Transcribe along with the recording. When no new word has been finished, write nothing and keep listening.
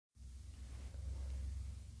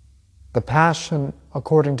The Passion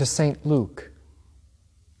according to St. Luke.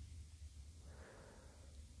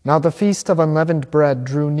 Now the feast of unleavened bread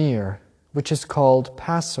drew near, which is called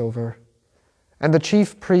Passover. And the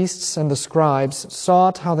chief priests and the scribes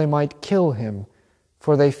sought how they might kill him,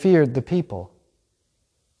 for they feared the people.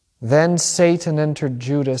 Then Satan entered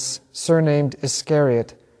Judas, surnamed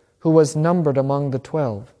Iscariot, who was numbered among the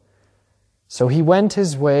 12. So he went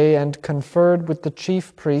his way and conferred with the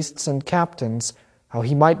chief priests and captains how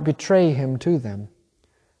he might betray him to them.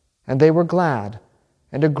 And they were glad,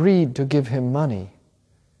 and agreed to give him money.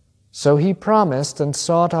 So he promised and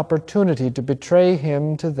sought opportunity to betray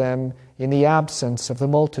him to them in the absence of the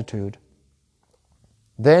multitude.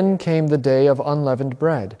 Then came the day of unleavened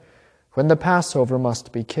bread, when the Passover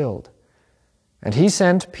must be killed. And he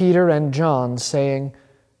sent Peter and John, saying,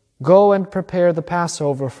 "Go and prepare the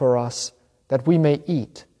Passover for us, that we may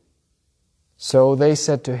eat." So they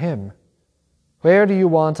said to him, "Where do you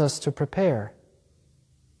want us to prepare?"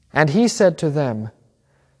 And he said to them,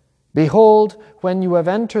 "Behold, when you have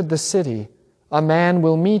entered the city, a man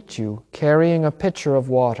will meet you, carrying a pitcher of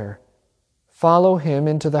water. Follow him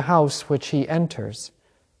into the house which he enters.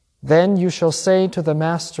 Then you shall say to the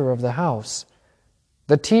master of the house,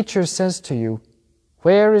 'The teacher says to you,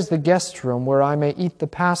 where is the guest room where I may eat the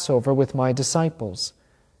Passover with my disciples?'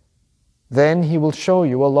 Then he will show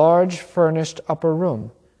you a large furnished upper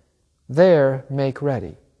room. There make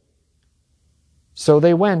ready." So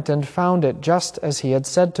they went and found it just as he had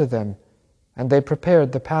said to them, and they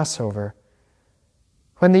prepared the Passover.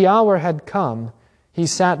 When the hour had come, he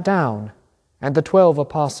sat down, and the 12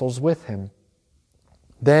 apostles with him.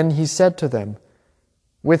 Then he said to them,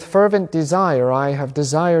 "With fervent desire I have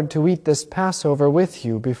desired to eat this Passover with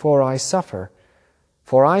you before I suffer.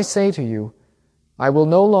 For I say to you, I will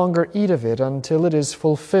no longer eat of it until it is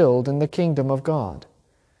fulfilled in the kingdom of God."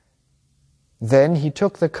 Then he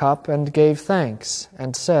took the cup and gave thanks,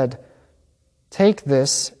 and said, "Take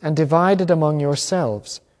this and divide it among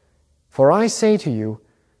yourselves. For I say to you,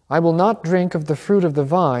 I will not drink of the fruit of the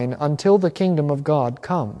vine until the kingdom of God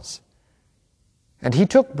comes." And he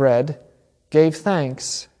took bread, gave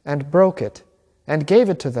thanks, and broke it, and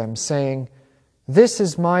gave it to them, saying, "This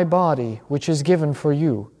is my body, which is given for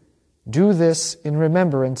you. Do this in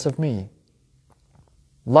remembrance of me."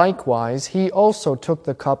 Likewise, he also took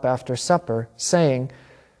the cup after supper, saying,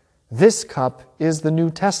 "This cup is the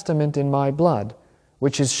New Testament in my blood,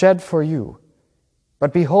 which is shed for you.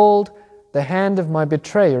 But behold, the hand of my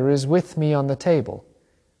betrayer is with me on the table.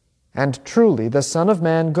 And truly the Son of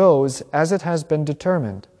Man goes as it has been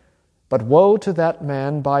determined, but woe to that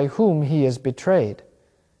man by whom he is betrayed."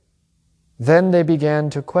 Then they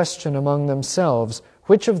began to question among themselves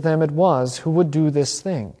which of them it was who would do this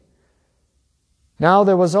thing. Now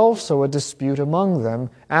there was also a dispute among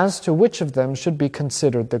them as to which of them should be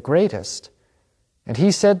considered the greatest. And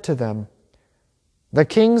he said to them, "The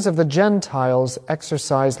kings of the Gentiles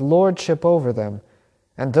exercise lordship over them,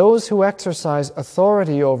 and those who exercise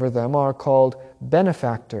authority over them are called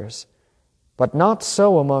benefactors. But not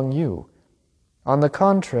so among you. On the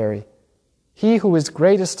contrary, he who is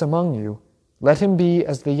greatest among you, let him be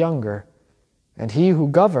as the younger, and he who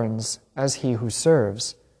governs as he who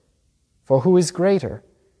serves. For who is greater,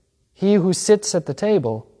 he who sits at the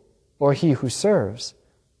table, or he who serves?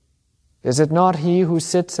 Is it not he who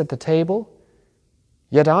sits at the table?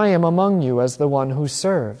 Yet I am among you as the one who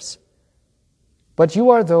serves. But you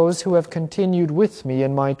are those who have continued with me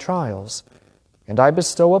in my trials, and I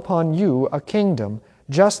bestow upon you a kingdom,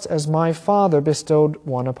 just as my Father bestowed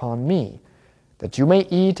one upon me, that you may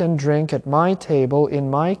eat and drink at my table in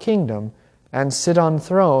my kingdom, and sit on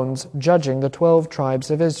thrones judging the 12 tribes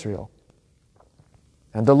of Israel."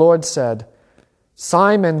 And the Lord said,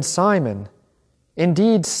 "Simon, Simon,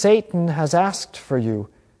 indeed Satan has asked for you,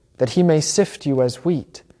 that he may sift you as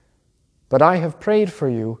wheat. But I have prayed for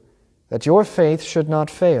you, that your faith should not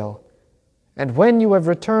fail. And when you have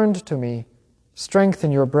returned to me,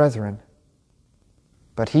 strengthen your brethren."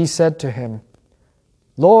 But he said to him,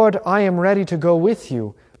 "Lord, I am ready to go with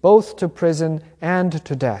you, both to prison and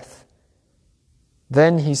to death."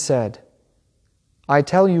 Then he said, "I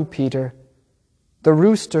tell you, Peter, the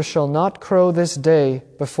rooster shall not crow this day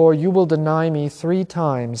before you will deny me 3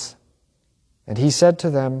 times. And he said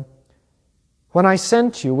to them, "When I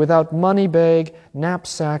sent you without money bag,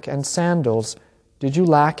 knapsack, and sandals, did you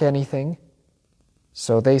lack anything?"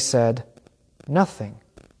 So they said, "Nothing."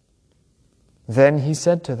 Then he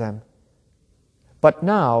said to them, "But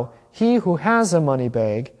now he who has a money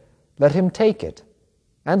bag, let him take it,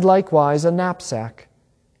 and likewise a knapsack.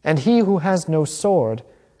 And he who has no sword,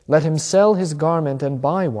 let him sell his garment and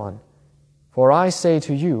buy one. For I say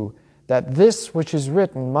to you, that this which is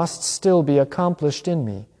written must still be accomplished in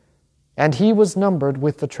me. And he was numbered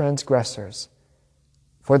with the transgressors.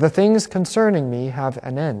 For the things concerning me have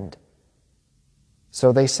an end.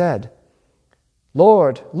 So they said,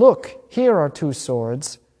 Lord, look, here are 2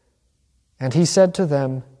 swords. And he said to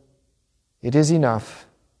them, It is enough.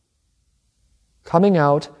 Coming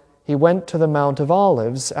out, he went to the Mount of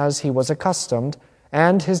Olives as he was accustomed,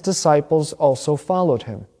 and his disciples also followed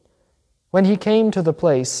him. When he came to the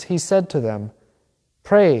place, he said to them,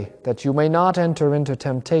 Pray that you may not enter into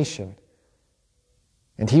temptation.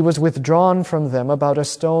 And he was withdrawn from them about a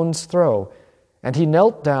stone's throw, and he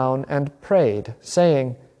knelt down and prayed,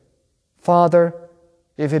 saying, Father,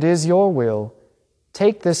 if it is your will,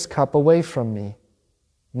 take this cup away from me.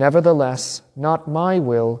 Nevertheless, not my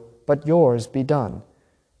will, but yours be done.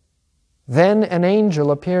 Then an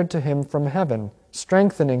angel appeared to him from heaven,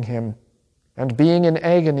 strengthening him, and being in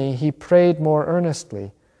agony, he prayed more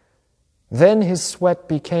earnestly. Then his sweat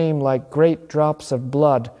became like great drops of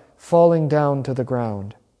blood falling down to the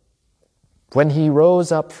ground. When he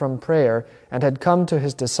rose up from prayer and had come to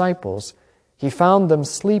his disciples, he found them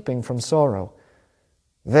sleeping from sorrow.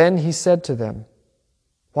 Then he said to them,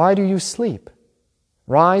 Why do you sleep?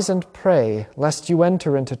 Rise and pray, lest you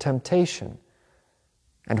enter into temptation.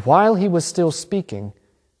 And while he was still speaking,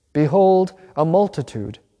 behold, a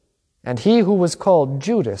multitude, and he who was called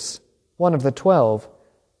Judas, one of the 12,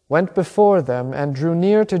 went before them and drew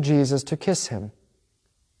near to Jesus to kiss him.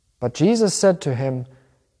 But Jesus said to him,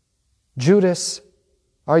 Judas,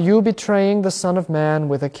 are you betraying the Son of Man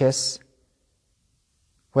with a kiss?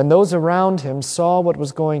 When those around him saw what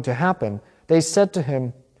was going to happen, they said to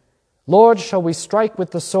him, Lord, shall we strike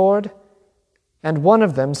with the sword? And one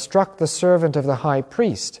of them struck the servant of the high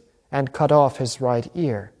priest and cut off his right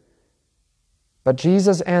ear. But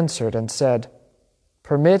Jesus answered and said,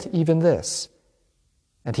 Permit even this.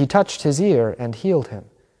 And he touched his ear and healed him.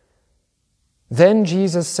 Then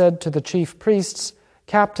Jesus said to the chief priests,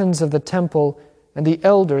 captains of the temple, and the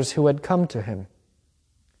elders who had come to him,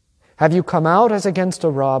 Have you come out as against a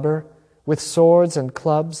robber, with swords and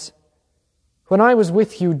clubs? When I was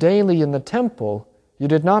with you daily in the temple, you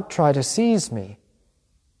did not try to seize me.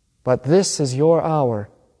 But this is your hour,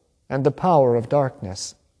 and the power of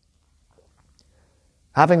darkness.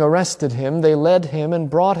 Having arrested him, they led him and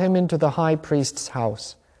brought him into the high priest's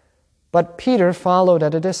house. But Peter followed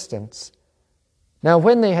at a distance. Now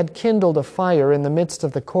when they had kindled a fire in the midst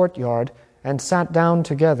of the courtyard and sat down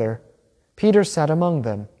together, Peter sat among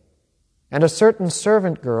them. And a certain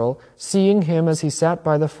servant girl, seeing him as he sat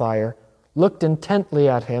by the fire, looked intently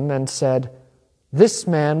at him and said, This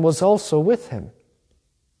man was also with him.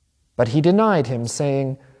 But he denied him,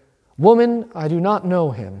 saying, Woman, I do not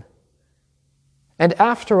know him. And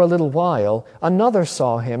after a little while, another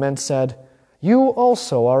saw him and said, You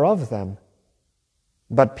also are of them.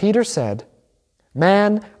 But Peter said,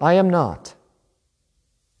 Man, I am not.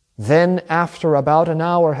 Then, after about an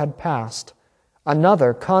hour had passed,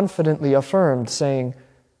 another confidently affirmed, saying,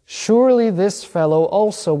 Surely this fellow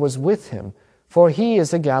also was with him, for he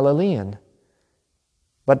is a Galilean.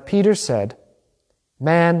 But Peter said,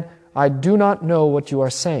 Man, I do not know what you are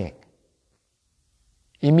saying.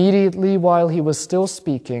 Immediately while he was still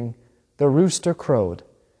speaking, the rooster crowed.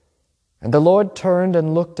 And the Lord turned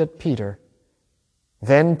and looked at Peter.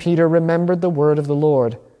 Then Peter remembered the word of the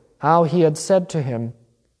Lord, how he had said to him,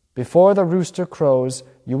 Before the rooster crows,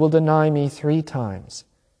 you will deny me 3 times.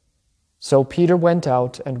 So Peter went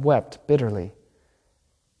out and wept bitterly.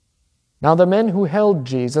 Now the men who held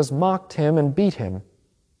Jesus mocked him and beat him.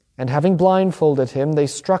 And having blindfolded him, they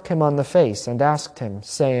struck him on the face and asked him,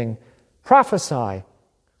 saying, Prophesy!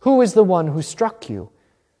 Who is the one who struck you?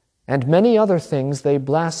 And many other things they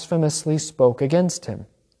blasphemously spoke against him.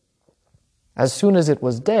 As soon as it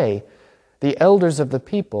was day, the elders of the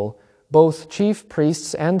people, both chief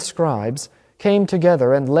priests and scribes, came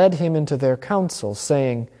together and led him into their council,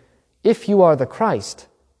 saying, If you are the Christ,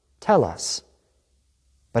 tell us.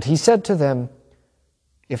 But he said to them,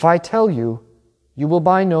 If I tell you, you will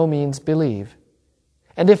by no means believe.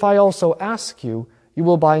 And if I also ask you, you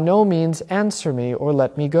will by no means answer me or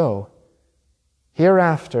let me go.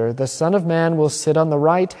 Hereafter the Son of Man will sit on the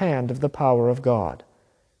right hand of the power of God.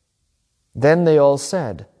 Then they all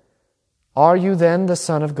said, Are you then the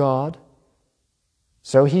Son of God?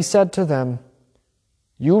 So he said to them,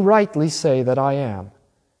 You rightly say that I am.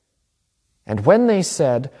 And when they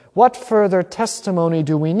said, What further testimony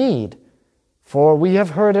do we need? For we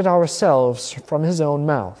have heard it ourselves from his own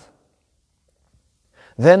mouth.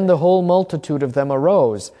 Then the whole multitude of them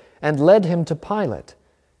arose and led him to Pilate.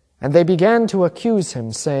 And they began to accuse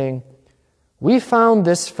him, saying, We found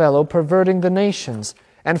this fellow perverting the nations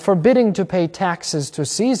and forbidding to pay taxes to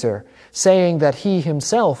Caesar, saying that he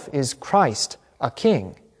himself is Christ, a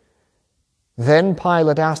king. Then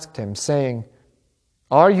Pilate asked him, saying,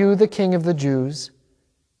 "Are you the king of the Jews?"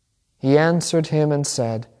 He answered him and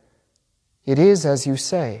said, "It is as you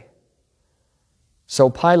say." So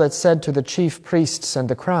Pilate said to the chief priests and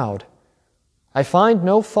the crowd, "I find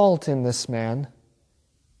no fault in this man."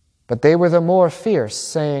 But they were the more fierce,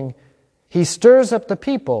 saying, "He stirs up the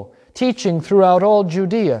people, teaching throughout all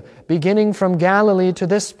Judea, beginning from Galilee to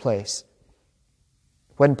this place."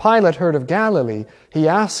 When Pilate heard of Galilee, he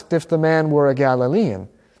asked if the man were a Galilean.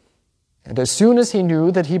 And as soon as he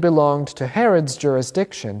knew that he belonged to Herod's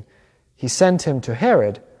jurisdiction, he sent him to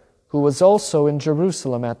Herod, who was also in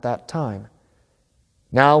Jerusalem at that time.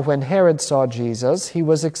 Now when Herod saw Jesus, he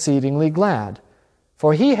was exceedingly glad,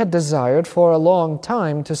 for he had desired for a long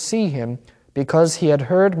time to see him, because he had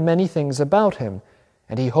heard many things about him,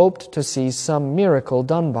 and he hoped to see some miracle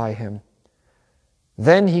done by him.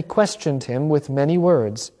 Then he questioned him with many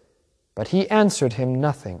words, but he answered him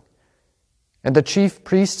nothing. And the chief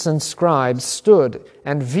priests and scribes stood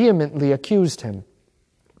and vehemently accused him.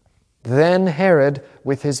 Then Herod,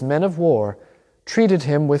 with his men of war, treated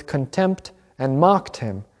him with contempt and mocked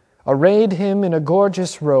him, arrayed him in a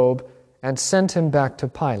gorgeous robe, and sent him back to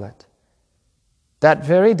Pilate. That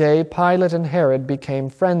very day Pilate and Herod became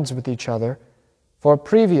friends with each other, for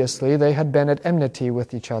previously they had been at enmity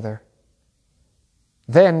with each other.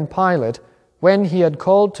 Then Pilate, when he had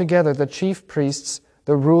called together the chief priests,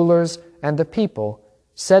 the rulers, and the people,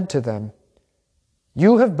 said to them,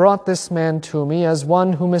 "You have brought this man to me as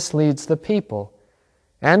one who misleads the people.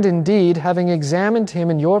 And indeed, having examined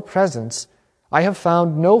him in your presence, I have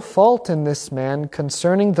found no fault in this man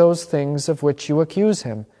concerning those things of which you accuse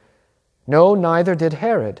him. No, neither did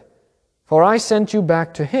Herod. For I sent you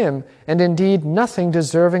back to him, and indeed nothing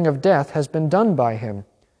deserving of death has been done by him.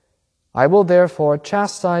 I will therefore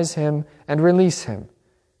chastise him and release him."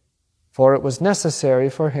 For it was necessary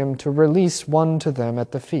for him to release one to them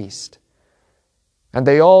at the feast. And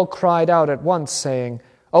they all cried out at once, saying,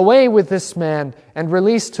 "Away with this man, and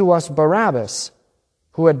release to us Barabbas,"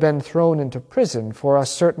 who had been thrown into prison for a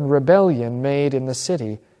certain rebellion made in the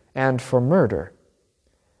city, and for murder.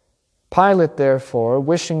 Pilate, therefore,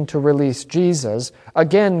 wishing to release Jesus,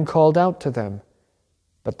 again called out to them.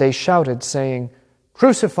 But they shouted, saying,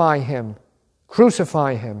 "Crucify him!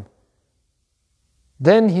 Crucify him!"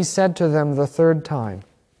 Then he said to them the third time,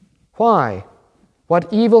 "Why?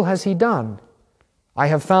 What evil has he done? I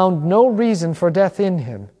have found no reason for death in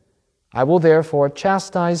him. I will therefore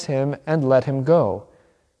chastise him and let him go."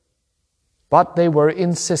 But they were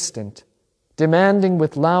insistent, demanding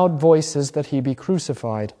with loud voices that he be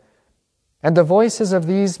crucified. And the voices of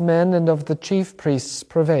these men and of the chief priests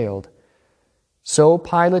prevailed. So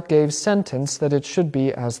Pilate gave sentence that it should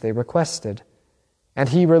be as they requested. And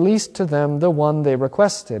he released to them the one they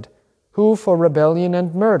requested, who for rebellion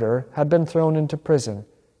and murder had been thrown into prison.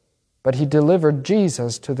 But he delivered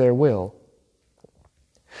Jesus to their will.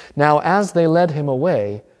 Now as they led him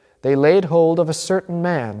away, they laid hold of a certain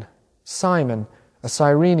man, Simon, a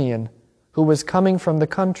Cyrenian, who was coming from the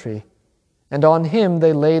country, and on him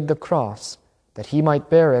they laid the cross, that he might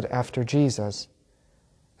bear it after Jesus.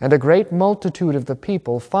 And a great multitude of the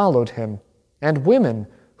people followed him, and women,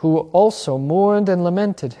 who also mourned and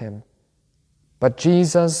lamented him. But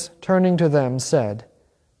Jesus, turning to them, said,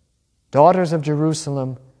 "Daughters of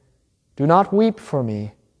Jerusalem, do not weep for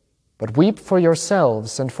me, but weep for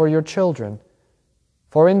yourselves and for your children.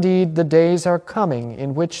 For indeed the days are coming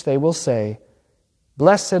in which they will say,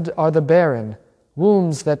 'Blessed are the barren,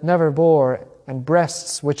 wombs that never bore, and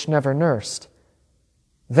breasts which never nursed.'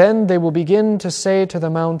 Then they will begin to say to the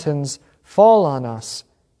mountains, 'Fall on us,'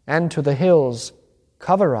 and to the hills,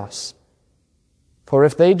 'Cover us.' For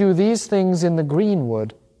if they do these things in the green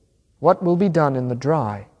wood, what will be done in the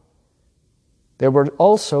dry?" There were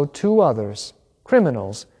also 2 others,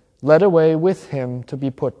 criminals, led away with him to be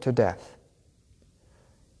put to death.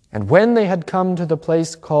 And when they had come to the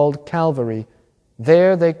place called Calvary,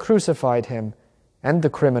 there they crucified him, and the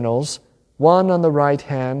criminals, one on the right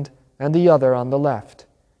hand and the other on the left.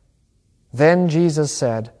 Then Jesus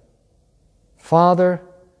said, "Father,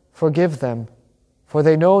 forgive them, for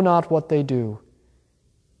they know not what they do."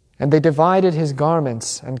 And they divided his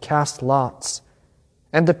garments and cast lots,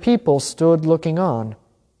 and the people stood looking on.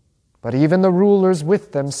 But even the rulers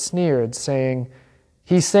with them sneered, saying,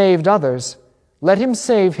 "He saved others. Let him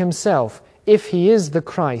save himself, if he is the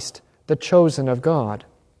Christ, the chosen of God."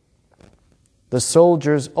 The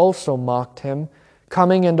soldiers also mocked him,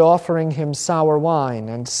 coming and offering him sour wine,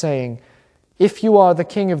 and saying, "If you are the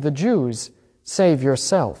King of the Jews, save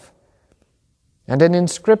yourself." And an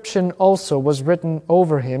inscription also was written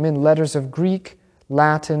over him in letters of Greek,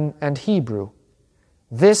 Latin, and Hebrew,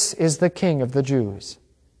 "This is the King of the Jews."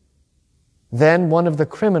 Then one of the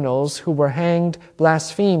criminals who were hanged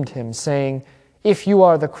blasphemed him, saying, "If you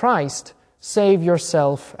are the Christ, save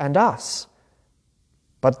yourself and us."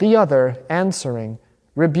 But the other, answering,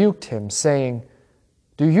 rebuked him, saying,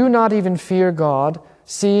 "Do you not even fear God,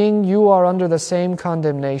 seeing you are under the same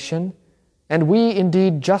condemnation? And we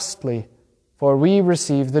indeed justly, for we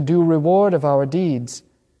receive the due reward of our deeds,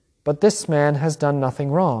 but this man has done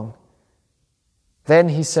nothing wrong." Then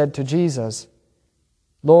he said to Jesus,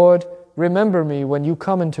 "Lord, remember me when you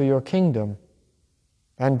come into your kingdom."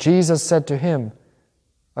 And Jesus said to him,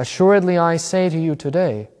 "Assuredly I say to you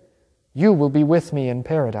today, you will be with me in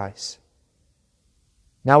paradise."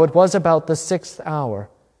 Now it was about the 6th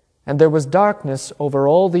hour, and there was darkness over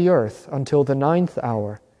all the earth until the 9th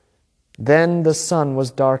hour. Then the sun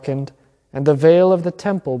was darkened, and the veil of the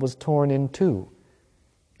temple was torn in two.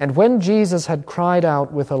 And when Jesus had cried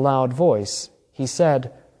out with a loud voice, he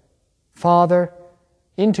said, "Father,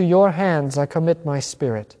 into your hands I commit my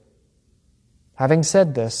spirit." Having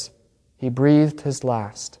said this, he breathed his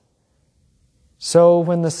last. So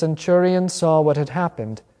when the centurion saw what had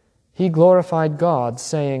happened, he glorified God,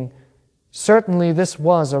 saying, "Certainly this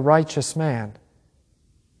was a righteous man."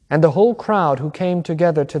 And the whole crowd who came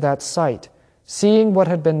together to that sight, seeing what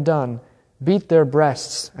had been done, beat their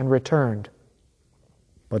breasts and returned.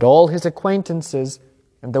 But all his acquaintances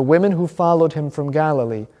and the women who followed him from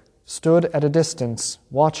Galilee stood at a distance,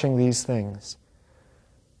 watching these things.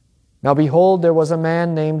 Now behold, there was a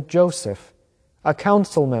man named Joseph, a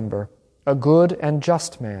council member, a good and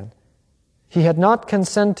just man. He had not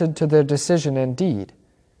consented to their decision and deed.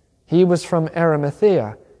 He was from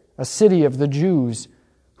Arimathea, a city of the Jews,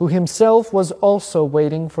 who himself was also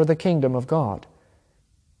waiting for the kingdom of God.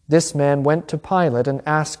 This man went to Pilate and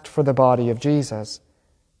asked for the body of Jesus.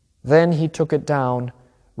 Then he took it down,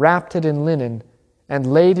 wrapped it in linen,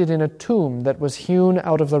 and laid it in a tomb that was hewn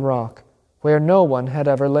out of the rock, where no one had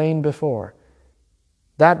ever lain before.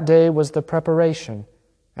 That day was the preparation,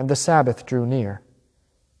 and the Sabbath drew near.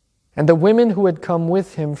 And the women who had come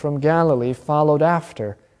with him from Galilee followed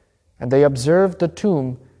after, and they observed the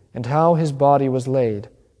tomb and how his body was laid.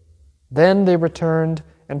 Then they returned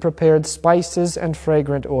and prepared spices and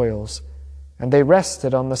fragrant oils, and they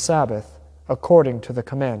rested on the Sabbath according to the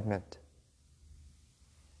commandment.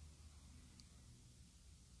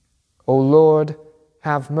 O Lord,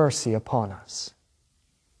 have mercy upon us.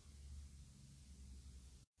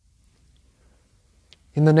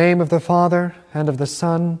 In the name of the Father, and of the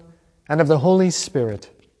Son, and of the Holy Spirit.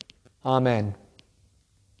 Amen.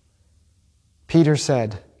 Peter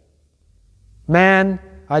said, "Man,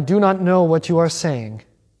 I do not know what you are saying."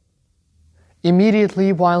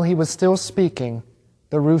 Immediately while he was still speaking,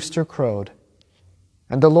 the rooster crowed.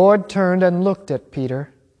 And the Lord turned and looked at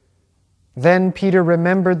Peter. Then Peter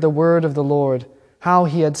remembered the word of the Lord, how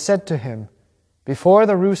he had said to him, "Before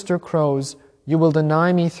the rooster crows, you will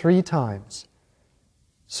deny me 3 times."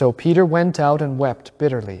 So Peter went out and wept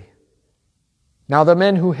bitterly. Now the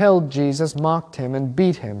men who held Jesus mocked him and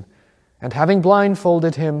beat him, and having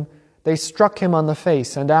blindfolded him, they struck him on the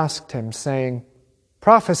face and asked him, saying,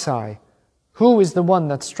 "Prophesy, who is the one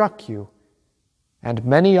that struck you?" And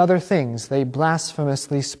many other things they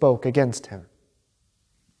blasphemously spoke against him.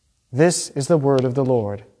 This is the word of the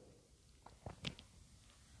Lord.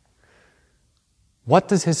 What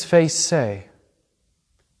does his face say?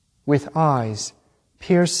 With eyes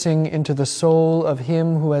piercing into the soul of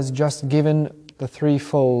him who has just given the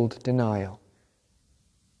 3-fold denial.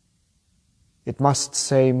 It must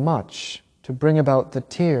say much to bring about the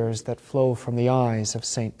tears that flow from the eyes of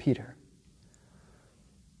St. Peter.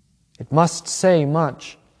 It must say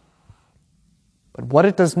much, but what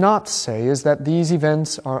it does not say is that these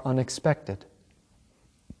events are unexpected.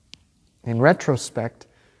 In retrospect,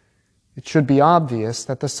 it should be obvious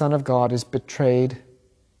that the Son of God is betrayed,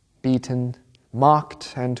 beaten,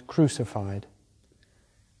 mocked, and crucified.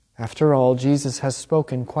 After all, Jesus has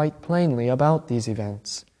spoken quite plainly about these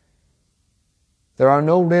events. There are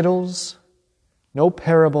no riddles, no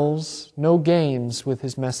parables, no games with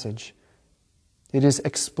his message. It is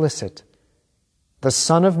explicit. The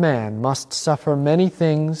Son of Man must suffer many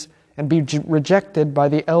things and be rejected by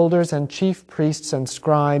the elders and chief priests and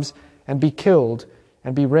scribes and be killed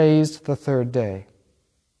and be raised the 3rd day.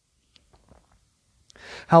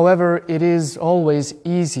 However, it is always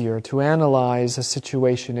easier to analyze a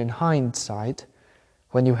situation in hindsight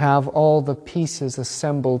when you have all the pieces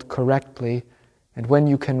assembled correctly and when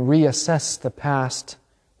you can reassess the past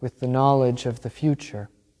with the knowledge of the future.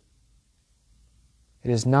 It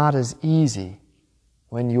is not as easy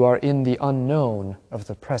when you are in the unknown of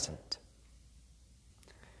the present.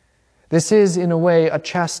 This is, in a way, a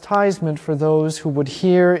chastisement for those who would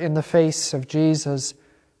hear in the face of Jesus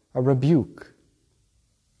a rebuke,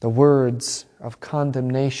 the words of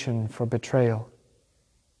condemnation for betrayal.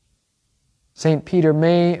 St. Peter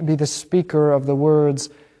may be the speaker of the words,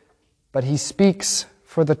 but he speaks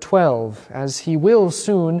for the 12, as he will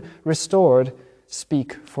soon, restored,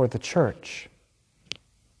 speak for the church.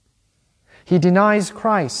 He denies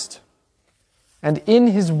Christ, and in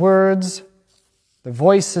his words, the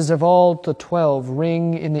voices of all the 12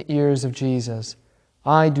 ring in the ears of Jesus.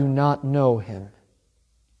 I do not know him.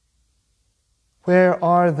 Where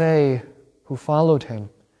are they who followed him?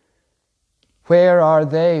 Where are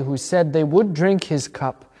they who said they would drink his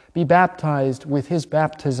cup, be baptized with his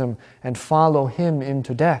baptism, and follow him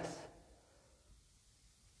into death?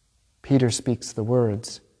 Peter speaks the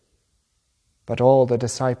words, but all the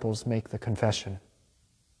disciples make the confession.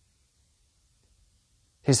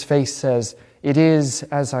 His face says, "It is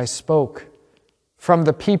as I spoke. From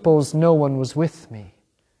the peoples no one was with me."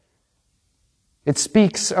 It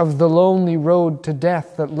speaks of the lonely road to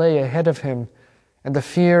death that lay ahead of him, and the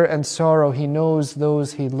fear and sorrow he knows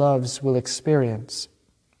those he loves will experience.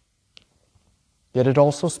 Yet it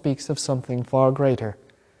also speaks of something far greater.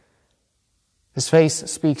 His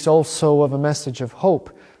face speaks also of a message of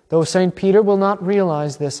hope, though St. Peter will not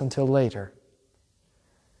realize this until later.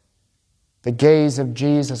 The gaze of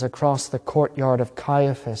Jesus across the courtyard of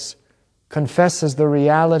Caiaphas confesses the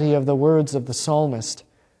reality of the words of the psalmist.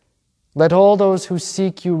 Let all those who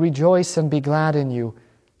seek you rejoice and be glad in you,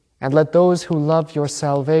 and let those who love your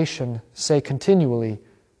salvation say continually,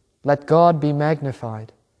 let God be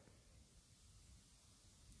magnified.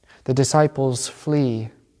 The disciples flee.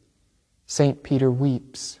 St. Peter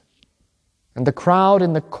weeps, and the crowd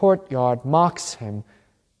in the courtyard mocks him.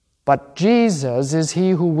 But Jesus is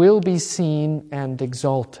he who will be seen and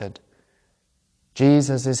exalted.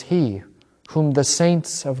 Jesus is he whom the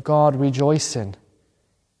saints of God rejoice in.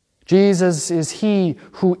 Jesus is he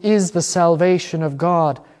who is the salvation of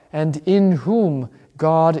God, and in whom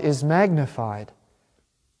God is magnified.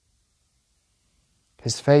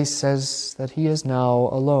 His face says that he is now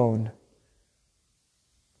alone.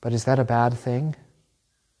 But is that a bad thing?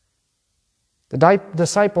 The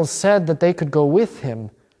disciples said that they could go with him,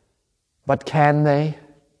 but can they?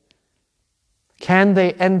 Can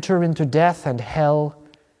they enter into death and hell?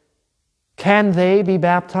 Can they be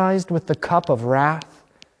baptized with the cup of wrath?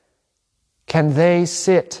 Can they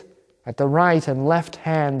sit at the right and left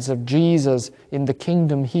hands of Jesus in the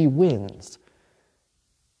kingdom he wins?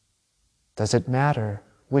 Does it matter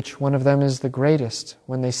which one of them is the greatest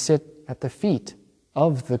when they sit at the feet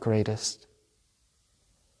of the greatest?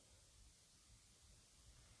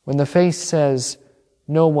 When the face says,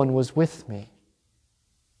 no one was with me,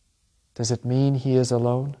 does it mean he is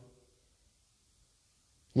alone?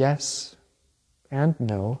 Yes and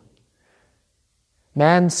no.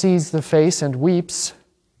 Man sees the face and weeps,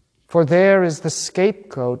 for there is the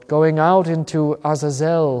scapegoat going out into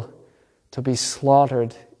Azazel to be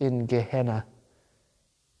slaughtered in Gehenna.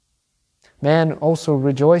 Man also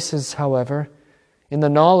rejoices, however, in the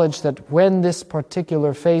knowledge that when this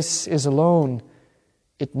particular face is alone,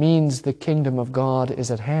 it means the kingdom of God is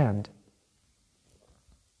at hand.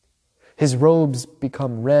 His robes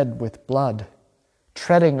become red with blood,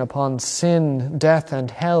 treading upon sin, death, and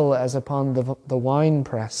hell as upon the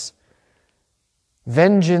winepress.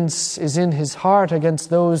 Vengeance is in his heart against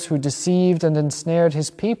those who deceived and ensnared his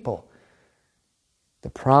people. The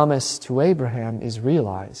promise to Abraham is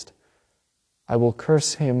realized. I will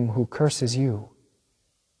curse him who curses you.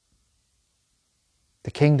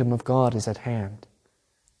 The kingdom of God is at hand.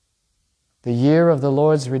 The year of the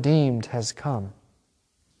Lord's redeemed has come.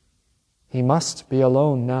 He must be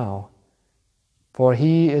alone now, for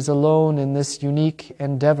he is alone in this unique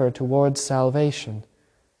endeavor towards salvation.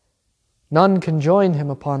 None can join him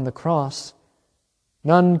upon the cross.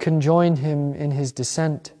 None can join him in his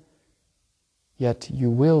descent. Yet you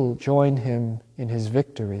will join him in his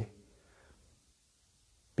victory.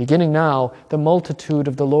 Beginning now, the multitude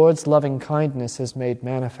of the Lord's loving kindness is made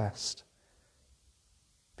manifest.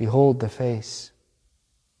 Behold the face.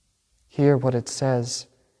 Hear what it says,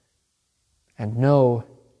 and know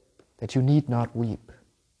that you need not weep.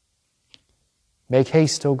 Make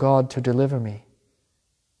haste, O God, to deliver me.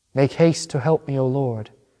 Make haste to help me, O Lord.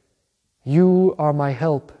 You are my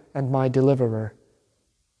help and my deliverer.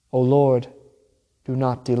 O Lord, do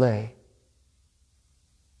not delay.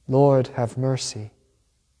 Lord, have mercy.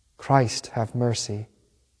 Christ, have mercy.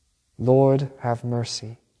 Lord, have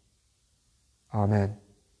mercy. Amen.